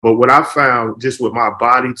But what I found just with my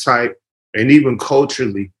body type and even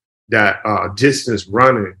culturally, that distance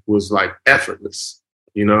running was like effortless.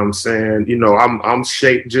 You know what I'm saying? You know, I'm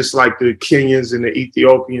shaped just like the Kenyans and the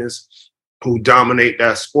Ethiopians who dominate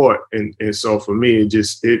that sport. And so for me,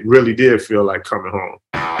 it really did feel like coming home.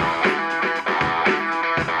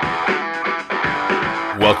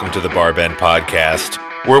 Welcome to the Barbend Podcast,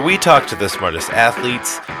 where we talk to the smartest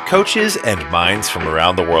athletes, coaches, and minds from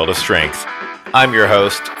around the world of strength. I'm your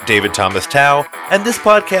host, David Thomas Tao, and this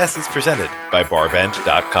podcast is presented by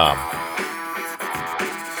Barbend.com.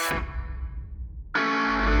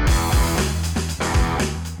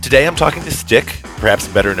 Today I'm talking to Stick, perhaps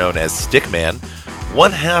better known as Stick.man,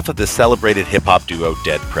 one half of the celebrated hip-hop duo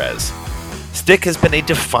Dead Prez. Stick has been a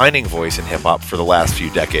defining voice in hip-hop for the last few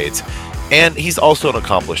decades, and he's also an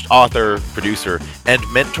accomplished author, producer, and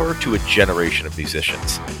mentor to a generation of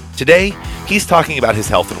musicians. Today, he's talking about his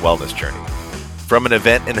health and wellness journey. From an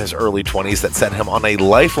event in his early 20s that set him on a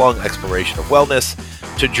lifelong exploration of wellness,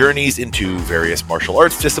 to journeys into various martial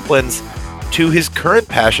arts disciplines, to his current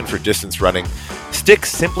passion for distance running, Stick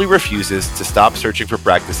simply refuses to stop searching for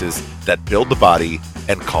practices that build the body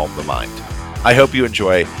and calm the mind. I hope you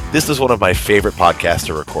enjoy. This is one of my favorite podcasts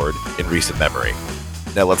to record in recent memory.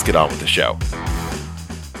 Now let's get on with the show.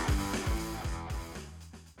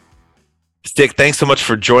 Stick, thanks so much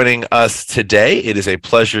for joining us today. It is a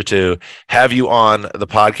pleasure to have you on the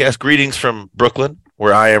podcast. Greetings from Brooklyn,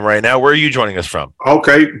 where I am right now. Where are you joining us from?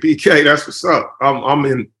 Okay, BK, that's what's up. I'm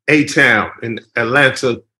in A-Town in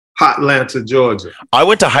Atlanta, Hotlanta, Georgia. I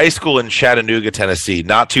went to high school in Chattanooga, Tennessee,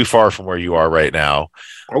 not too far from where you are right now.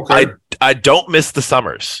 Okay. I don't miss the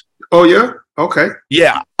summers. Oh, yeah? Okay.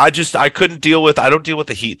 Yeah, I don't deal with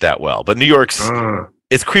the heat that well. But New York's,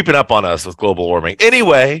 it's creeping up on us with global warming.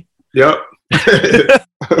 Anyway. Yep.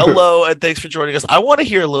 Hello, and thanks for joining us. I want to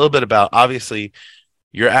hear a little bit about, obviously,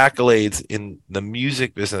 your accolades in the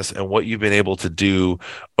music business and what you've been able to do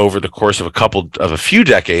over the course of a few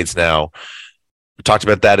decades now. We talked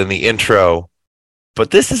about that in the intro,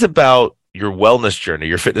 but this is about your wellness journey,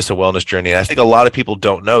 your fitness and wellness journey. And I think a lot of people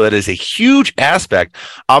don't know that is a huge aspect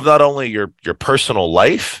of not only your personal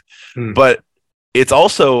life, but it's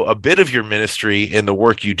also a bit of your ministry in the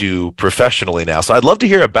work you do professionally now. So I'd love to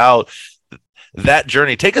hear about that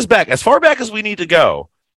journey. Take us back as far back as we need to go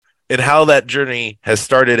and how that journey has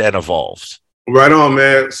started and evolved. Right on,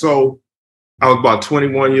 man. So I was about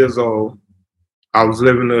 21 years old. I was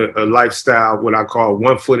living a lifestyle, what I call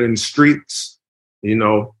 1 foot in the streets,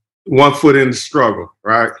 1 foot in the struggle,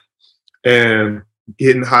 right? And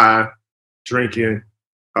getting high, drinking,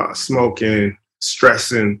 smoking,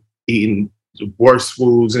 stressing, eating the worst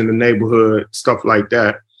foods in the neighborhood, stuff like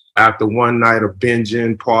that. After one night of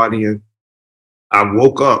binging, partying, I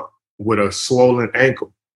woke up with a swollen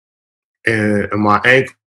ankle. And my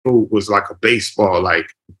ankle was like a baseball, like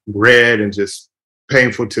red and just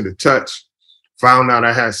painful to the touch. Found out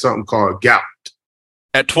I had something called gout.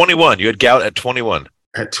 At 21, you had gout at 21.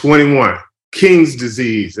 At 21, King's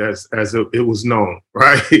disease, as it was known,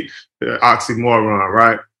 right? Oxymoron,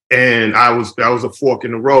 right? And that was a fork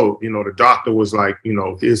in the road. The doctor was like,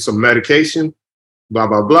 here's some medication, blah,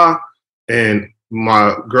 blah, blah. And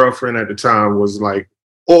my girlfriend at the time was like,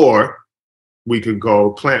 or we could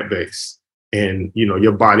go plant-based and,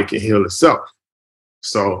 your body can heal itself.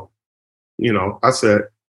 So, I said,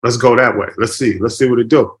 let's go that way. Let's see what it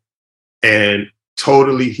do. And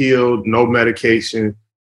totally healed, no medication,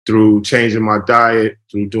 through changing my diet,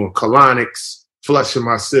 through doing colonics, flushing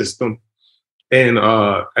my system. And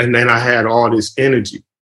then I had all this energy,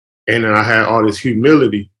 and then I had all this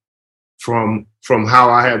humility from how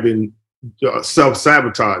I had been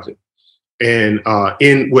self-sabotaging. And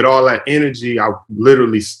with all that energy, I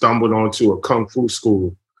literally stumbled onto a kung fu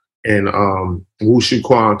school and Wushu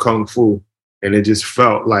Quan Kung Fu. And it just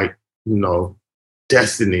felt like,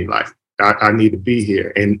 destiny, like I need to be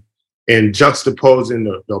here. And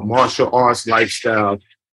juxtaposing the martial arts lifestyle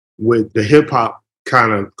with the hip hop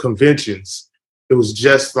kind of conventions, it was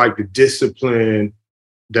just like the discipline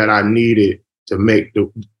that I needed to make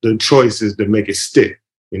the choices to make it stick.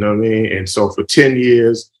 You know what I mean? And so for 10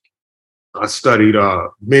 years, I studied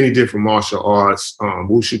many different martial arts,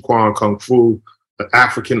 Wushu Quan Kung Fu, an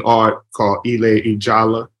African art called Ile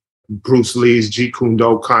Ijala, Bruce Lee's Jeet Kune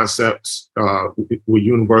Do concepts with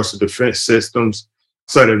Universal Defense Systems.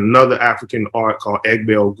 Studied another African art called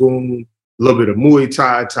Egbe Ogun, a little bit of Muay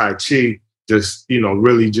Thai, Tai Chi, just,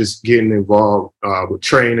 really just getting involved with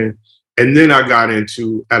training. And then I got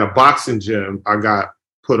into, at a boxing gym, I got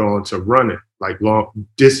put on to running, like long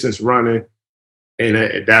distance running.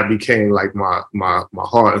 And that became like my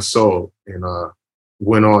heart and soul. And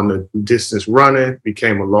went on the distance running,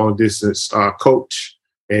 became a long distance coach,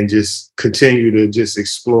 and just continue to just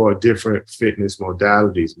explore different fitness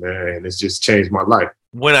modalities, man. And it's just changed my life.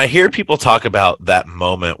 When I hear people talk about that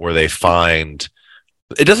moment where they find,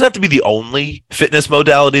 it doesn't have to be the only fitness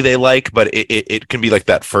modality they like, but it can be like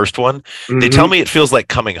that first one. They tell me it feels like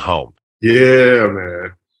coming home. Yeah,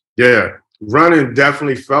 man. Yeah. Running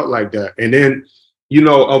definitely felt like that. And then,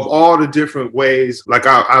 of all the different ways, like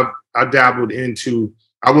I dabbled into,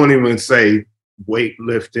 I won't even say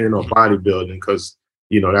weightlifting or bodybuilding, because,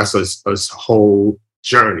 that's a whole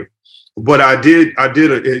journey. But I did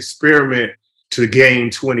an experiment to gain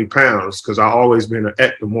 20 pounds, because I've always been an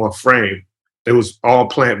ectomorph frame. It was all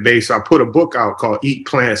plant-based. I put a book out called Eat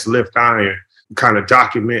Plants, Lift Iron, kind of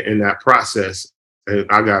documenting that process. And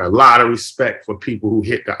I got a lot of respect for people who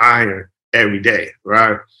hit the iron every day,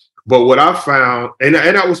 right? But what I found, and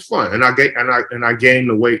that was fun, and I gained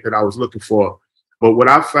the weight that I was looking for. But what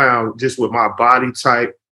I found, just with my body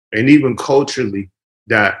type and even culturally,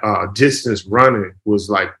 that distance running was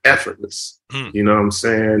like effortless. You know what I'm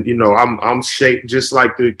saying? I'm shaped just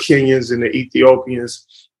like the Kenyans and the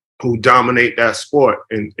Ethiopians who dominate that sport.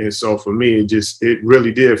 And so for me, it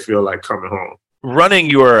really did feel like coming home. Running,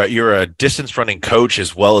 you're a distance running coach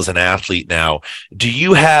as well as an athlete now. Do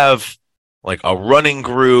you have like a running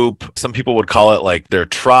group? Some people would call it like their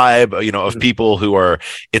tribe, of people who are,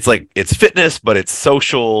 it's like, it's fitness, but it's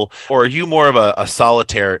social. Or are you more of a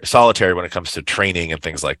solitary when it comes to training and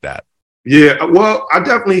things like that? Yeah, well, I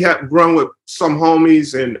definitely have run with some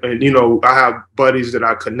homies, and I have buddies that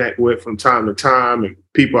I connect with from time to time, and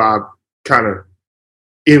people I kind of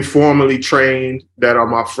informally trained that are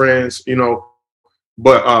my friends,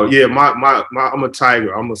 But yeah, I'm a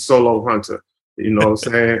tiger. I'm a solo hunter. You know what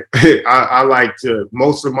I'm saying? I like to,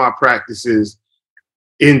 most of my practices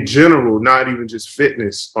in general, not even just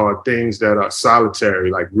fitness, are things that are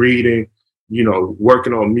solitary, like reading,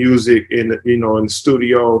 working on music in the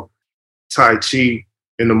studio, Tai Chi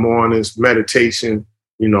in the mornings, meditation,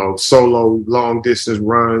 solo long distance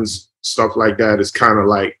runs, stuff like that is kind of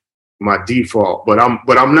like my default. But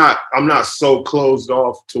I'm not so closed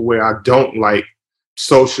off to where I don't like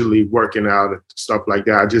socially working out and stuff like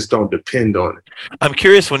that. I just don't depend on it. I'm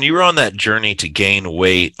curious, when you were on that journey to gain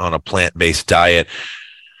weight on a plant-based diet,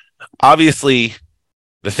 obviously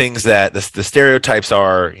the things that the stereotypes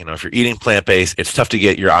are, if you're eating plant-based, it's tough to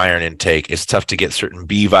get your iron intake. It's tough to get certain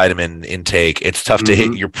B vitamin intake. It's tough to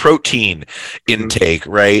hit your protein intake,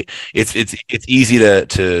 right? It's easy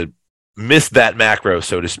to miss that macro,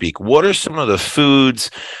 so to speak. What are some of the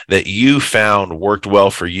foods that you found worked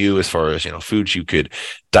well for you, as far as, foods you could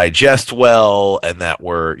digest well and that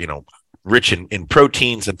were, rich in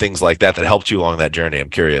proteins and things like that helped you along that journey?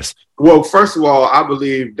 I'm curious. Well, first of all, I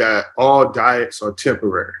believe that all diets are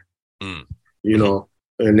temporary, and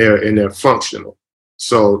they're functional.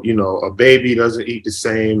 So, a baby doesn't eat the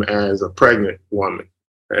same as a pregnant woman,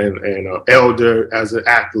 and an elder as an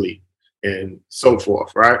athlete, and so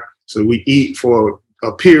forth, right? So we eat for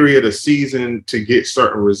a period, a season, to get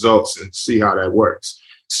certain results and see how that works.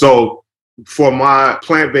 So for my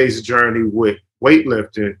plant-based journey with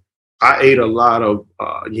weightlifting, I ate a lot of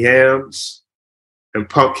yams and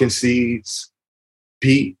pumpkin seeds,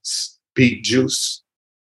 beets, beet juice.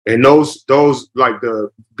 And those like the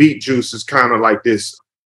beet juice is kind of like this,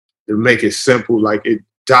 to make it simple, like it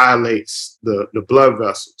dilates the blood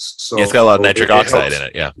vessels. So it's got a lot of nitric oxide in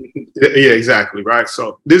it. Yeah. Yeah, exactly. Right.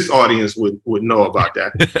 So this audience would know about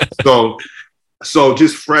that. So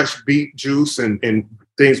just fresh beet juice and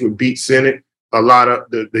things with beets in it. A lot of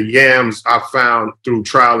the yams I found through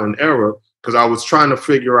trial and error, because I was trying to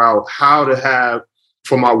figure out how to have,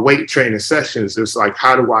 for my weight training sessions, it's like,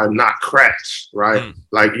 how do I not crash? Right.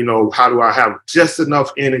 Like, how do I have just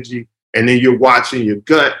enough energy? And then you're watching your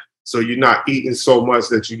gut, so you're not eating so much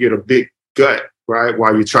that you get a big gut, right,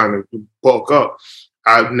 while you're trying to bulk up.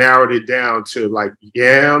 I've narrowed it down to like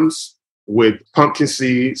yams with pumpkin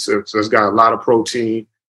seeds, so it's got a lot of protein,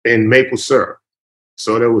 and maple syrup.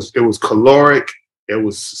 So it was caloric, it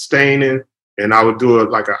was sustaining, and I would do it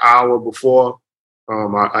like an hour before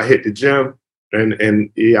I hit the gym, and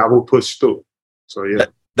yeah, I will push through. So yeah.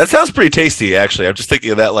 That sounds pretty tasty, actually. I'm just thinking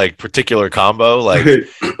of that like particular combo, like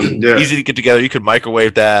yeah. Easy to get together. You could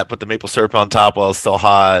microwave that, put the maple syrup on top while it's still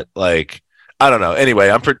hot. Like, I don't know. Anyway,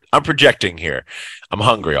 I'm projecting here. I'm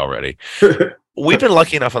hungry already. We've been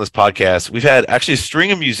lucky enough on this podcast. We've had actually a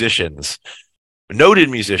string of musicians, noted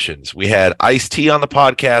musicians. We had Ice-T on the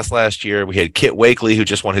podcast last year. We had Kit Wakely, who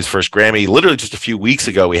just won his first Grammy. Literally just a few weeks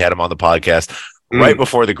ago, we had him on the podcast right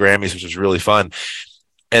before the Grammys, which was really fun.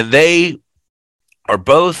 And they are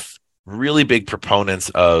both really big proponents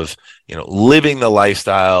of, living the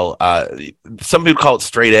lifestyle. Some people call it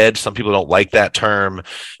straight edge. Some people don't like that term.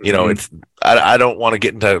 Mm-hmm. I don't want to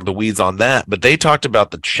get into the weeds on that, but they talked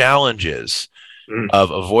about the challenges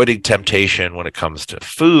of avoiding temptation when it comes to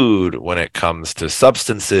food, when it comes to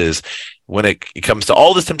substances, when it comes to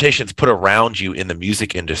all the temptations put around you in the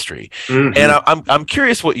music industry. And Mm-hmm. I'm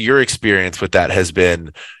curious what your experience with that has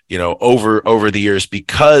been, over the years,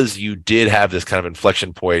 because you did have this kind of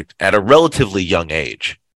inflection point at a relatively young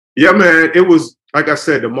age. Yeah, man. It was, like I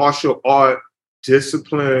said, the martial art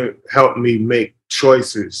discipline helped me make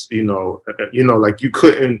choices. Like you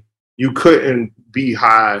couldn't be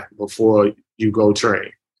high before you go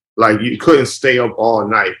train. Like you couldn't stay up all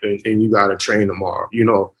night and you got to train tomorrow.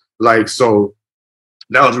 Like so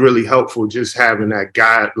that was really helpful just having that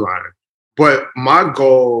guideline. But my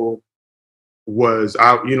goal was,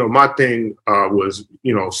 my thing was,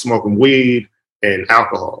 smoking weed and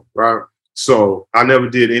alcohol, right? So I never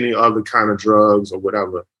did any other kind of drugs or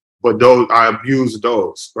whatever, but those I abused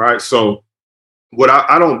those, right? So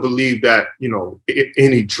I don't believe that,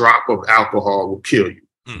 any drop of alcohol will kill you,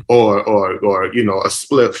 Mm. or a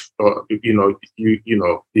spliff, or you're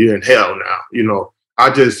in hell now.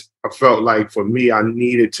 I felt like for me, I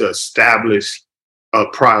needed to establish a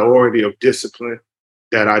priority of discipline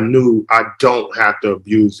that I knew I don't have to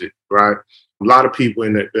abuse it, right? A lot of people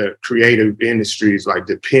in the creative industries like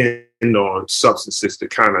depend on substances to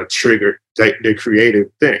kind of trigger their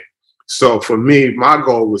creative thing. So for me, my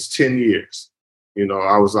goal was 10 years.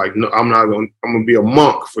 I was like, no, I'm gonna be a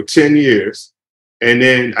monk for 10 years. And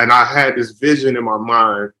I had this vision in my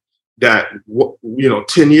mind that,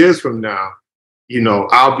 10 years from now,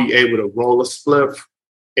 I'll be able to roll a spliff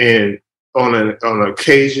and on an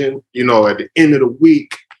occasion, at the end of the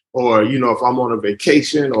week, or, if I'm on a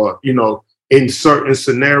vacation, or, in certain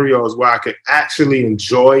scenarios where I could actually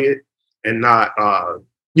enjoy it and not,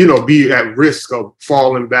 be at risk of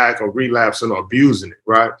falling back or relapsing or abusing it,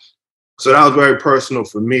 right? So that was very personal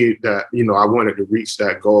for me that, I wanted to reach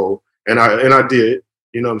that goal. And I did,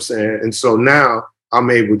 you know what I'm saying? And so now I'm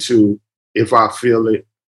able to, if I feel it,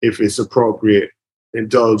 if it's appropriate,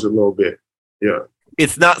 indulge a little bit. Yeah.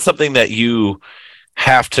 It's not something that you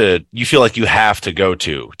feel like you have to go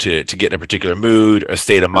to get in a particular mood, a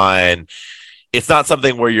state of mind. It's not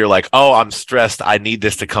something where you're like, oh, I'm stressed, I need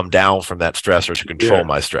this to come down from that stress or to control Yeah.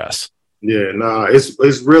 my stress. Yeah. Nah,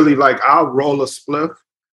 it's really like I'll roll a spliff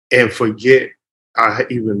and forget I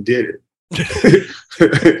even did it.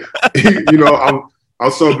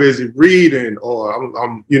 I'm so busy reading, or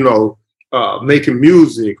I'm making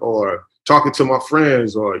music, or talking to my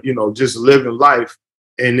friends, or just living life,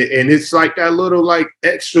 and it's like that little like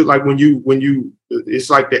extra, like when you it's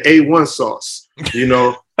like the A1 sauce, it's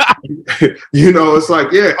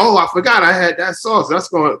like, yeah, oh, I forgot I had that sauce, that's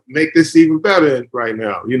gonna make this even better right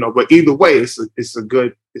now, but either way, it's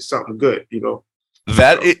something good.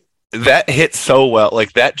 That that hits so well.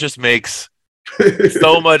 Like that just makes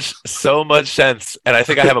so much sense. And I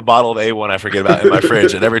think I have a bottle of A1 I forget about in my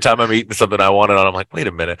fridge. And every time I'm eating something I want it on, I'm like, wait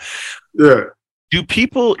a minute. Yeah. Do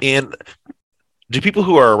people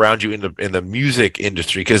who are around you in the music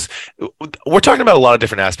industry, because we're talking about a lot of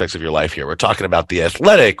different aspects of your life here. We're talking about the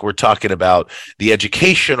athletic, we're talking about the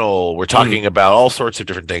educational, we're talking about all sorts of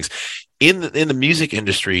different things. In the music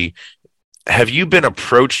industry, have you been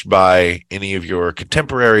approached by any of your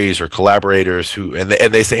contemporaries or collaborators and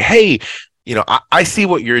they say, hey, I see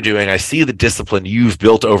what you're doing. I see the discipline you've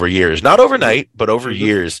built over years, not overnight, but over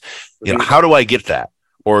years. How do I get that?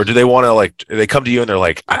 Or do they want to they come to you and they're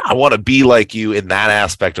like, I want to be like you in that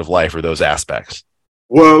aspect of life or those aspects?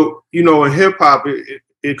 Well, in hip hop,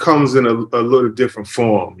 it comes in a little different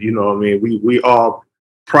form. You know what I mean? We all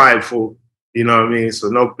prideful, you know what I mean? So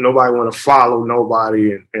nobody want to follow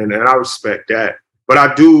nobody. And I respect that. But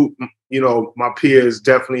I do, my peers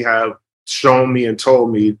definitely have shown me and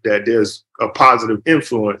told me that there's a positive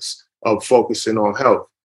influence of focusing on health.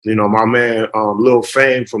 My man, Lil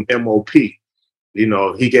Fame from MOP,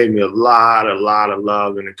 he gave me a lot of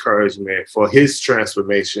love and encouragement for his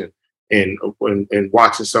transformation and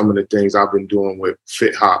watching some of the things I've been doing with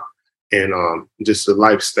Fit Hop and just the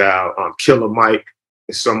lifestyle. Killer Mike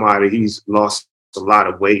is somebody, he's lost a lot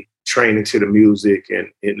of weight training to the music,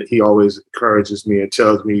 and he always encourages me and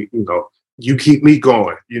tells me, you keep me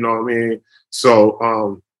going, you know what I mean?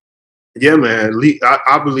 So, yeah, man,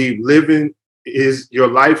 I believe your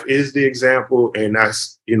life is the example, and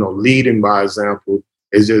that's, leading by example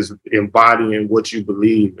is just embodying what you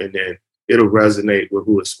believe, and then it'll resonate with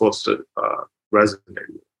who it's supposed to resonate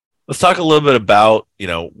with. Let's talk a little bit about,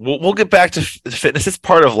 we'll get back to fitness. It's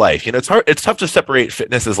part of life. It's hard. It's tough to separate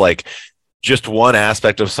fitness as like just one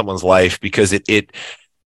aspect of someone's life, because it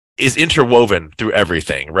is interwoven through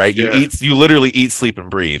everything, right? You literally eat, sleep, and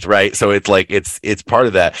breathe, right? So it's like it's part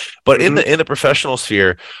of that. But in the professional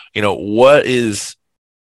sphere, what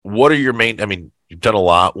are your main? I mean, you've done a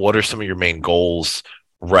lot. What are some of your main goals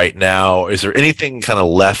right now? Is there anything kind of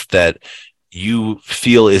left that you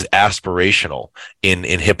feel is aspirational in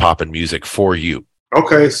hip hop and music for you?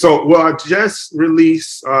 Okay, so I just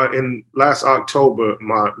released in last October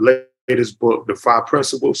my latest book, The Five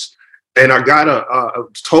Principles, and I got a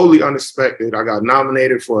totally unexpected. I got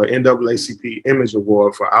nominated for an NAACP Image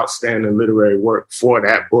Award for outstanding literary work for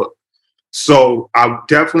that book. So I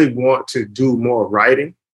definitely want to do more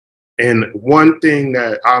writing. And one thing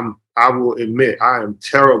that I will admit I am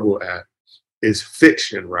terrible at is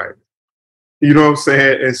fiction writing. You know what I'm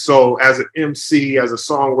saying? And so as an MC, as a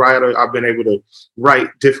songwriter, I've been able to write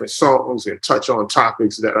different songs and touch on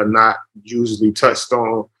topics that are not usually touched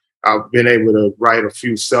on. I've been able to write a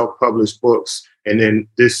few self-published books, and then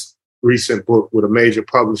this recent book with a major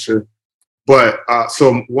publisher. But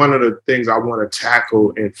so one of the things I want to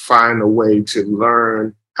tackle and find a way to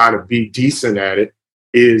learn how to be decent at it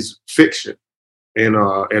is fiction. And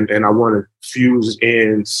I want to fuse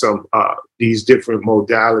in some these different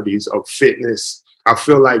modalities of fitness. I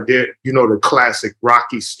feel like the classic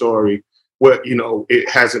Rocky story, where it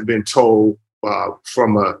hasn't been told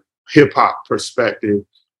from a hip hop perspective,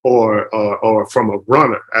 or from a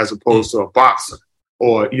runner as opposed to a boxer,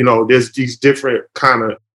 or there's these different kind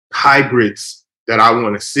of hybrids that I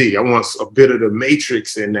want to see. I want a bit of the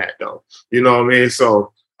Matrix in that, though. You know what I mean?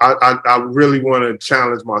 So I really want to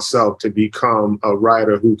challenge myself to become a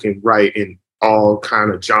writer who can write in all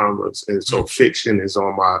kind of genres, and so fiction is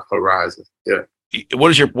on my horizon. Yeah. What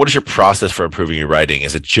is your process for improving your writing?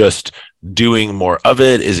 Is it just doing more of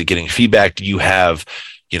it? Is it getting feedback? Do you have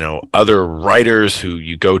other writers who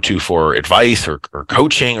you go to for advice or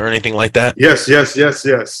coaching or anything like that? Yes.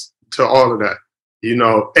 To all of that.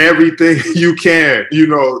 Everything you can.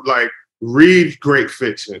 Like read great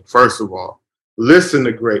fiction first of all. Listen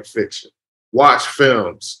to great fiction, watch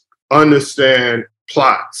films, understand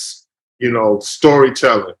plots,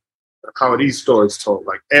 storytelling, how are these stories told,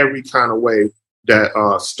 like every kind of way that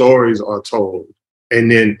stories are told. And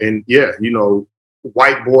then,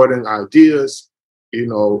 whiteboarding ideas,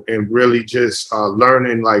 and really just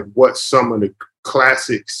learning like what some of the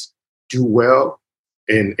classics do well,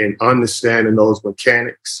 and understanding those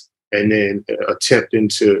mechanics, and then attempting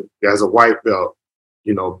to, as a white belt,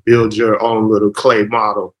 build your own little clay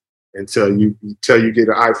model until you get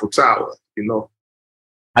an Eiffel Tower,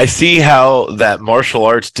 I see how that martial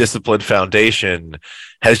arts discipline foundation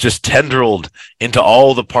has just tendrilled into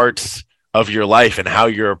all the parts of your life and how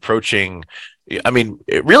you're approaching,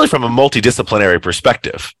 really from a multidisciplinary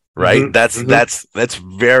perspective, right? Mm-hmm. That's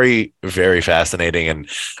very, very fascinating. And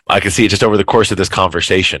I can see it just over the course of this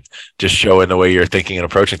conversation, just showing the way you're thinking and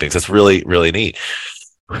approaching things. That's really, really neat.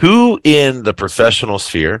 Who in the professional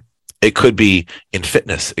sphere, it could be in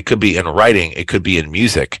fitness, it could be in writing, it could be in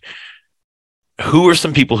music, who are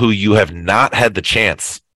some people who you have not had the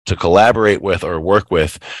chance to collaborate with or work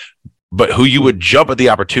with, but who you would jump at the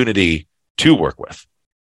opportunity to work with?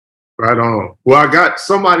 Right on. Well, I got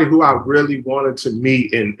somebody who I really wanted to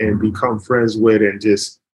meet and become friends with and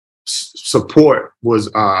just support was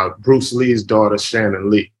Bruce Lee's daughter, Shannon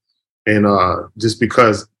Lee. And just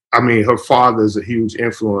because, her father is a huge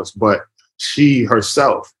influence, but she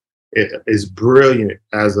herself is brilliant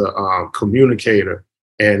as a communicator,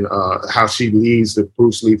 and how she leads the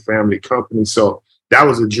Bruce Lee family company. So that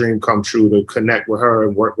was a dream come true, to connect with her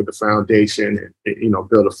and work with the foundation and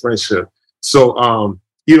build a friendship. So, I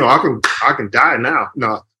can die now.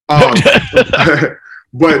 No,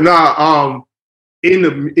 but no,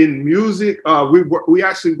 in music, we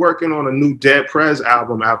actually working on a new Dead Prez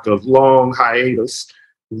album after a long hiatus.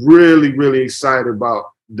 Really, really excited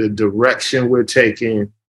about the direction we're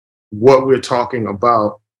taking, what we're talking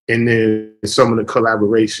about, and then some of the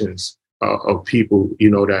collaborations of people,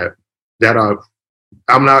 that are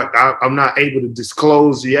I'm not able to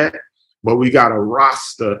disclose yet, but we got a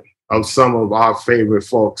roster of some of our favorite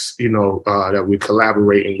folks, that we're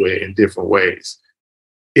collaborating with in different ways.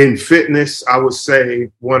 In fitness, I would say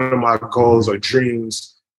one of my goals or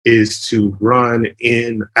dreams is to run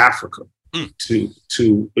in Africa,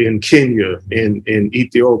 to in Kenya, in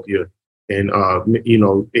Ethiopia, and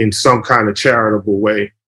in some kind of charitable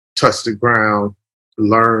way, touch the ground,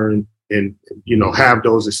 learn, and have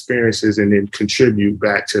those experiences, and then contribute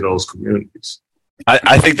back to those communities.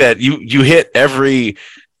 I think that you hit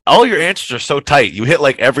all your answers are so tight. You hit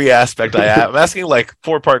like every aspect I have. I'm asking like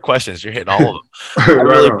 4-part questions. You're hitting all of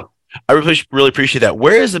them. I really appreciate that.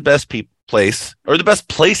 Where is the best place or the best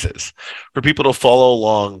places for people to follow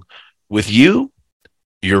along with you,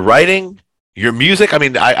 your writing, your music? I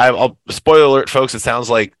mean, I'll spoiler alert, folks. It sounds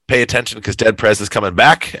like pay attention because Dead Prez is coming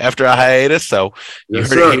back after a hiatus. So you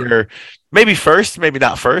heard it here. Maybe first, maybe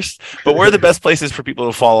not first, but where are the best places for people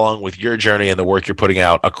to follow along with your journey and the work you're putting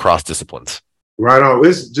out across disciplines? Right on.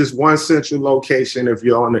 It's just one central location. If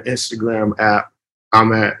you're on the Instagram app,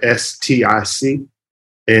 I'm at STIC,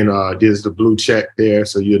 and there's the blue check there,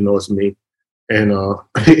 so you'll know it's me. And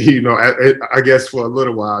I guess for a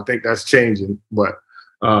little while, I think that's changing. But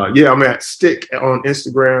I'm at Stick on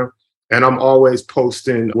Instagram, and I'm always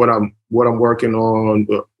posting what I'm working on.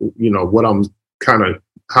 What I'm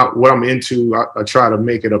what I'm into. I try to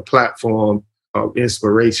make it a platform of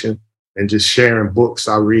inspiration and just sharing books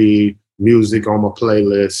I read, music on my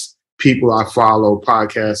playlist, people I follow,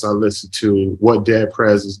 podcasts I listen to, what Dead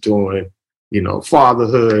Prez is doing,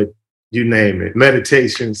 fatherhood, you name it,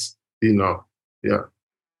 meditations, yeah.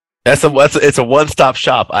 It's a one-stop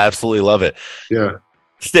shop. I absolutely love it. Yeah.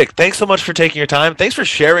 Stick, thanks so much for taking your time. Thanks for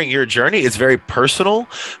sharing your journey. It's very personal,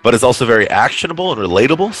 but it's also very actionable and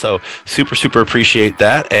relatable. So super, super appreciate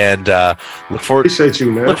that. And appreciate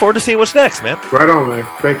you, man. Look forward to seeing what's next, man. Right on, man.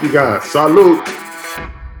 Thank you, guys. Salute.